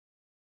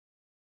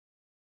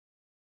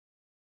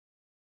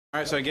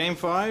Alright, so game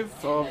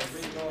 5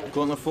 of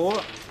Gauntlet 4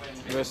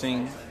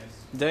 versus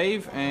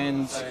Dave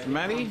and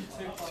Maddie.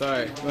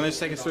 So, let's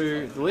take us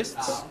through the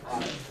lists.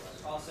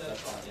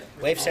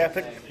 Wave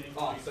Serpent,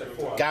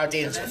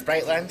 Guardians with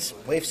Brightlands,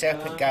 Wave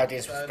Serpent,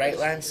 Guardians with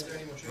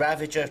Brightlands,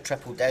 Ravager,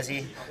 Triple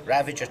Dizzy,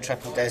 Ravager,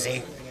 Triple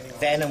Dizzy,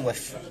 Venom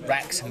with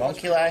Rax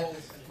Homunculi,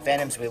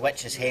 Venoms with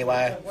Witches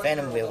Haywire,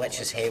 Venom with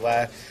Witches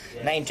Haywire,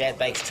 9 Jet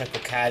Bikes,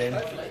 Triple Karen,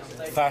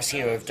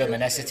 Farseer of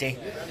Dominicity,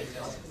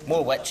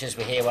 more Witches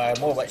with Haywire,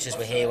 more Witches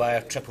with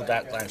Haywire, Triple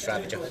Darklands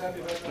Ravager.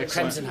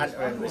 Crimson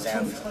Hunter in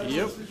reserve.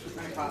 Yep.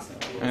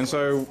 And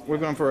so we're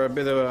going for a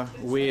bit of a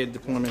weird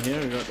deployment here.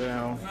 We've got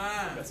our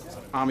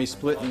army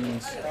split and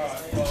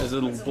there's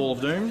a little ball of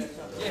doom.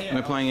 And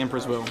we're playing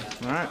Emperor's Will.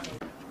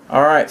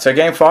 Alright, so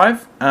game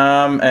 5.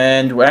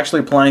 And we're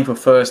actually playing for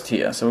first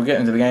here. So we'll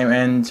get into the game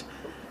and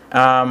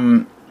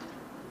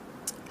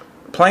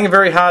playing a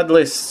very hard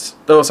list.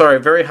 Oh, sorry, a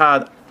very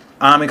hard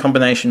army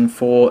combination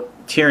for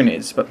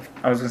Tyranids, but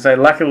I was going to say,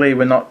 luckily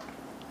we're not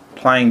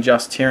playing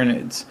just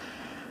Tyranids,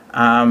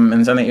 and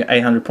there's only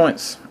 800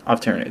 points of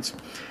Tyranids.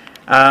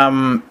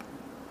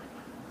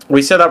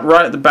 We set up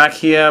right at the back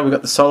here. We've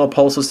got the solar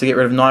pulses to get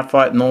rid of Night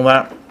Fight and all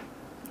that.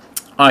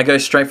 I go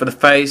straight for the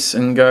face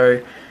and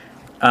go,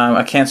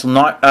 I cancel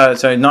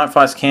so Night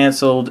Fight's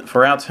cancelled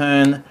for our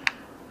turn.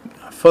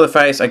 For the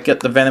face, I get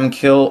the Venom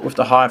kill with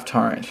the Hive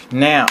Torrent.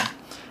 Now,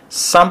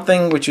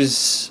 something which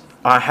is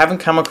I haven't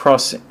come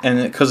across,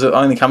 and because it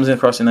only comes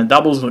across in a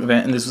doubles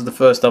event, and this is the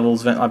first doubles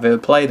event I've ever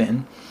played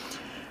in.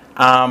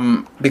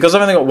 Because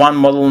I've only got one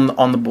model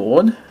on the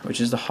board,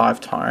 which is the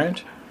Hive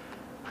Tyrant,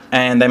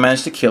 and they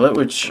managed to kill it,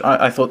 which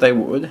I thought they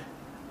would.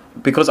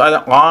 Because I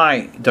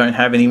don't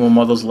have any more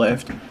models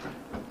left,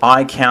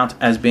 I count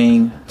as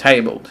being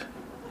tabled.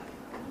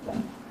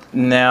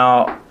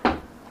 Now,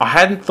 I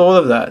hadn't thought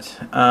of that,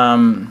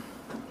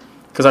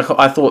 because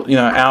I thought, you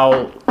know,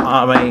 our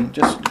army.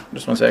 Just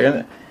 1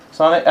 second.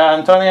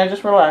 Antonio,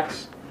 just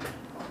relax.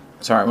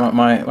 Sorry,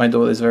 my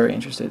daughter's very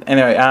interested.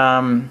 Anyway,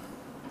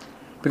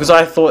 because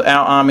I thought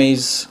our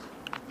armies,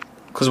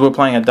 because we're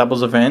playing a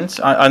doubles event,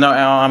 I know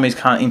our armies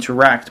can't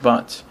interact,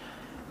 but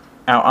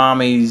our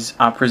armies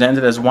are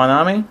presented as one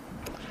army.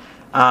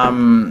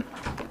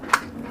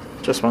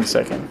 Just 1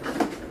 second.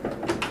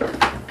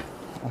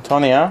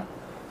 Antonio,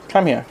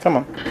 come here, come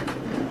on.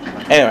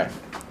 Anyway,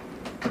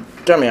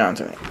 come here,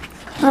 Antonio.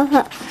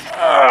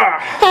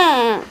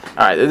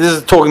 Alright, this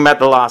is talking about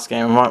the last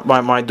game.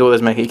 My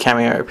daughter's making a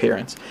cameo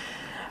appearance.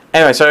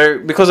 Anyway, so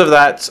because of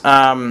that,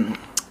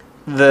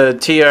 the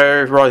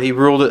TO, right, he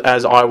ruled it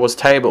as I was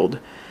tabled.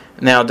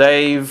 Now,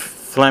 Dave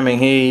Fleming,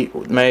 he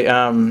made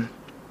a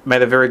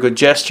very good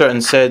gesture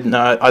and said,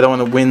 no, I don't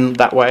want to win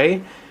that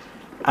way,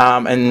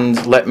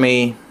 and let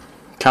me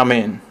come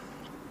in.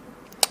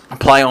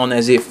 Play on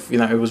as if, you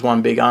know, it was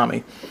one big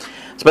army.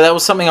 So, but that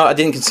was something I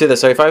didn't consider.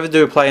 So if I ever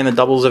do a play in the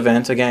doubles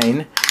event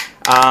again,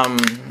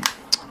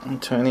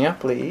 Antonia,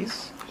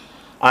 please.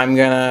 I'm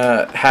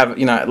gonna have,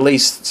 you know, at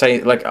least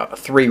say like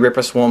 3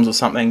 Ripper Swarms or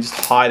something, just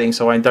hiding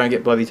so I don't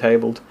get bloody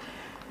tabled.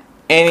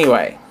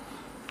 Anyway,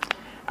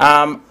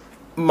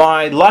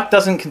 my luck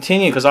doesn't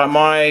continue because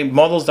my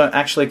models don't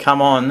actually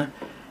come on.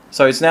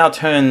 So it's now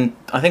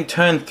I think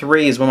turn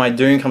 3 is when my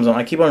Doom comes on.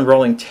 I keep on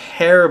rolling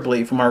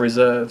terribly for my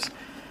reserves.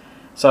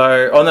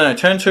 So, oh no,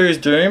 turn 2 is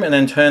Doom, and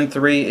then turn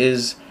 3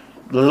 is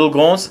the Little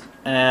Gaunts.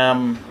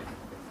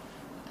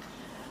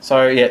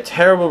 So yeah,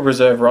 terrible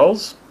reserve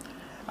rolls.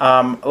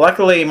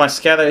 Luckily my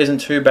scatter isn't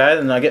too bad,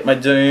 and I get my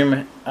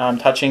Doom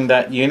touching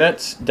that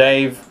unit.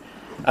 Dave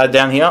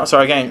down here.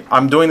 So again,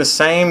 I'm doing the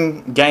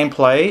same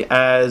gameplay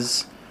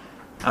as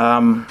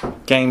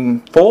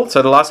game 4,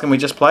 so the last game we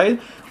just played,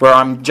 where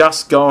I'm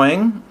just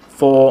going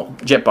for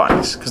jet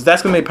bikes, because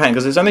that's going to be a pain,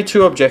 because there's only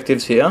 2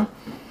 objectives here.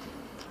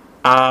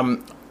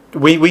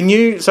 We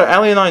knew, so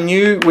Ali and I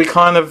knew we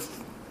kind of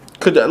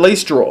could at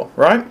least draw,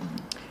 right?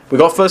 We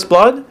got First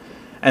Blood,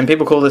 and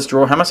people call this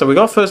draw hammer. So we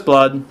got First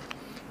Blood.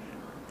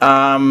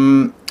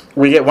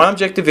 We get 1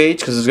 objective each,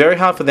 because it's very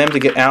hard for them to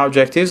get our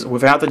objectives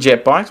without the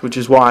jet bikes, which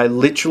is why I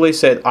literally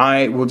said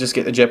I will just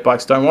get the jet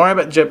bikes. Don't worry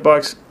about the jet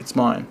bikes, it's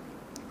mine.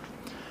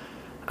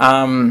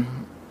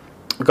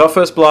 We got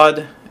First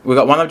Blood. We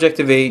got 1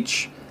 objective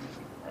each.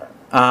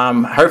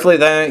 Hopefully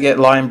they don't get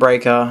Line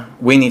Breaker.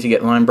 We need to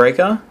get Line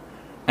Breaker,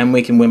 and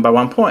we can win by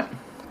 1 point.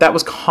 That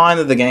was kind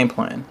of the game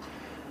plan.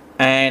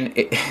 And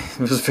it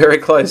was very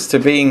close to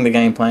being the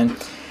game plan.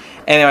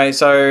 Anyway,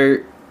 so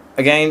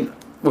again,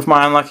 with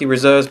my unlucky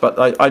reserves,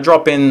 but I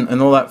drop in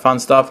and all that fun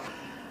stuff.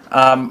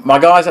 My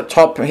guys up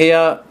top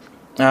here,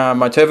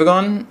 my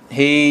Tervagon,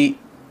 he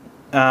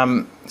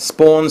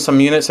spawns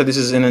some units, so this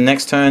is in the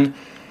next turn,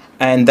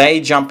 and they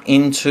jump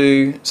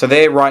into, so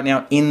they're right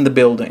now in the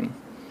building.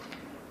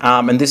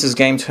 And this is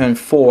game turn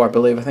 4, I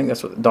believe. I think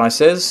that's what the dice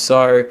says.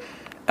 So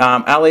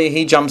Ali,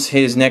 he jumps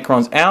his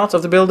Necrons out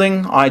of the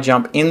building, I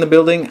jump in the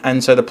building,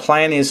 and so the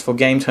plan is for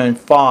game turn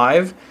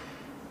 5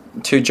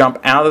 to jump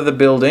out of the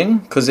building,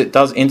 because it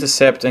does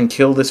intercept and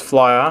kill this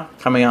flyer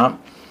coming up,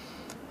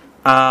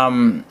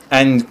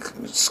 and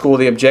score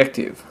the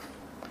objective.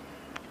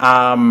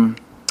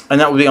 and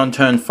that would be on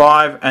turn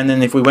 5. And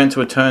then if we went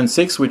to a turn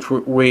 6, which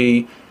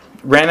we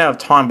ran out of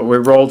time, but we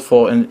rolled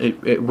for, and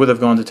it would have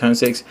gone to turn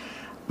 6.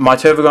 My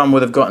Tervagon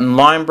would have gotten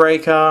Line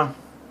Breaker,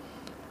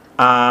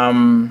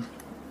 and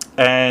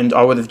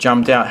I would have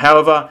jumped out.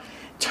 However,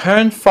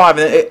 turn 5,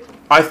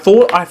 I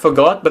thought I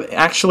forgot, but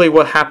actually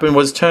what happened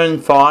was turn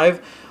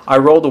 5, I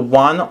rolled a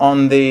 1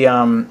 on the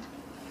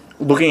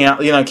looking out,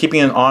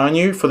 keeping an eye on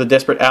you for the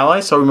desperate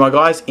allies. So my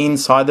guys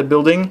inside the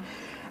building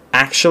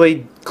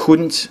actually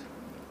couldn't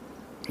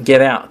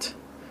get out.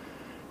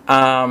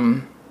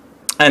 And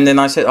then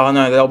I said, oh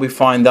no, they'll be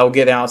fine. They'll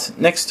get out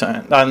next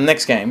turn,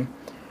 next game.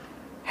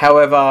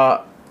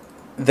 However,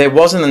 there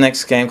wasn't the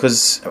next game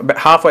because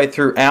halfway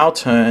through our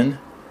turn,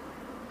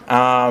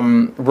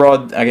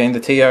 Rod, again the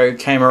TO,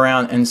 came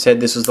around and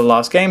said this was the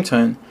last game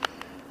turn.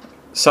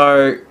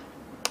 So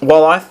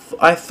while I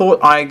thought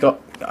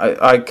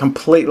I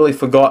completely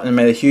forgot and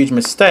made a huge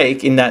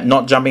mistake in that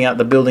not jumping out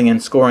the building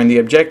and scoring the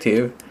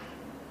objective,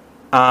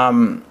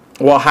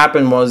 what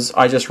happened was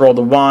I just rolled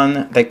a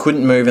 1, they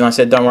couldn't move, and I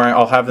said, don't worry,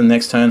 I'll have the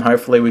next turn,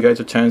 hopefully we go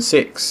to turn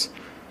 6.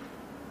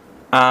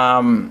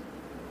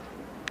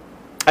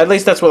 At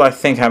least that's what I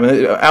think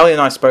happened. Ali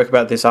and I spoke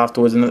about this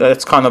afterwards, and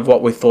that's kind of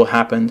what we thought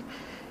happened.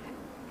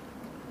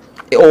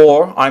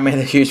 Or I made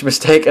a huge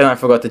mistake and I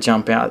forgot to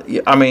jump out.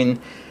 I mean,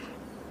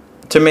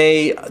 to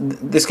me,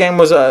 this game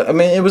was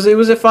it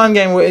was a fun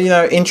game,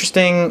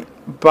 interesting,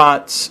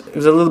 but it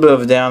was a little bit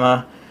of a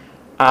downer,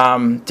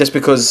 just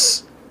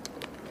because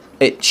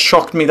it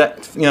shocked me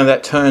that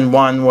that turn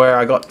 1 where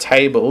I got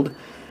tabled,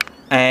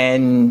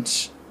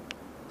 and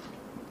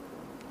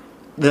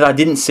that I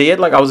didn't see it.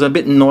 Like, I was a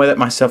bit annoyed at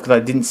myself because I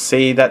didn't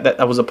see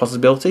that was a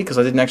possibility, because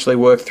I didn't actually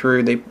work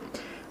through the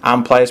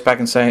players pack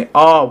and say,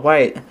 oh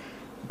wait,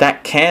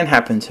 that can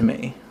happen to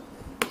me,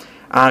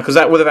 because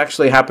that would have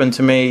actually happened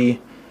to me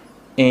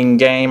in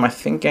game, I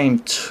think game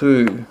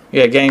 2.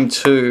 Yeah, game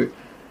 2.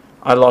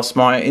 I lost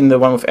in the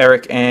one with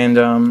Eric and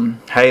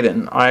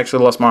Hayden. I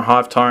actually lost my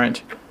Hive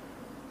Tyrant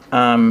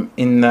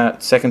in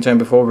that second turn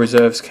before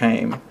reserves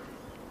came,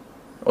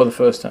 or the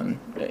first turn.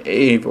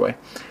 Either way.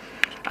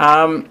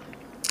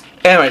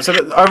 Anyway, so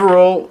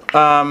overall,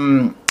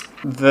 from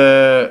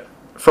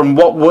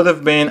what would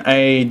have been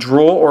a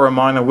draw or a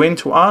minor win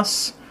to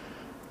us,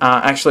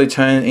 actually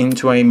turned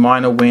into a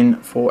minor win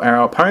for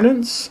our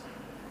opponents,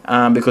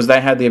 because they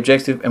had the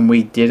objective and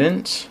we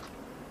didn't.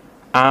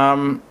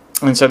 And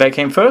so they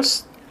came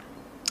first.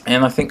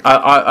 And I think,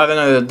 I don't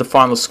know the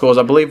final scores.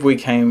 I believe we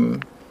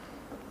came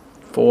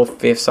 4th,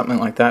 5th, something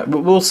like that.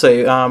 We'll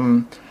see.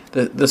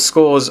 The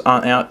scores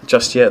aren't out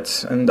just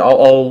yet, and I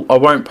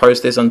won't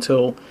post this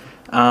until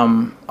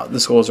the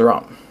scores are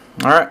up.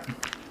 Alright.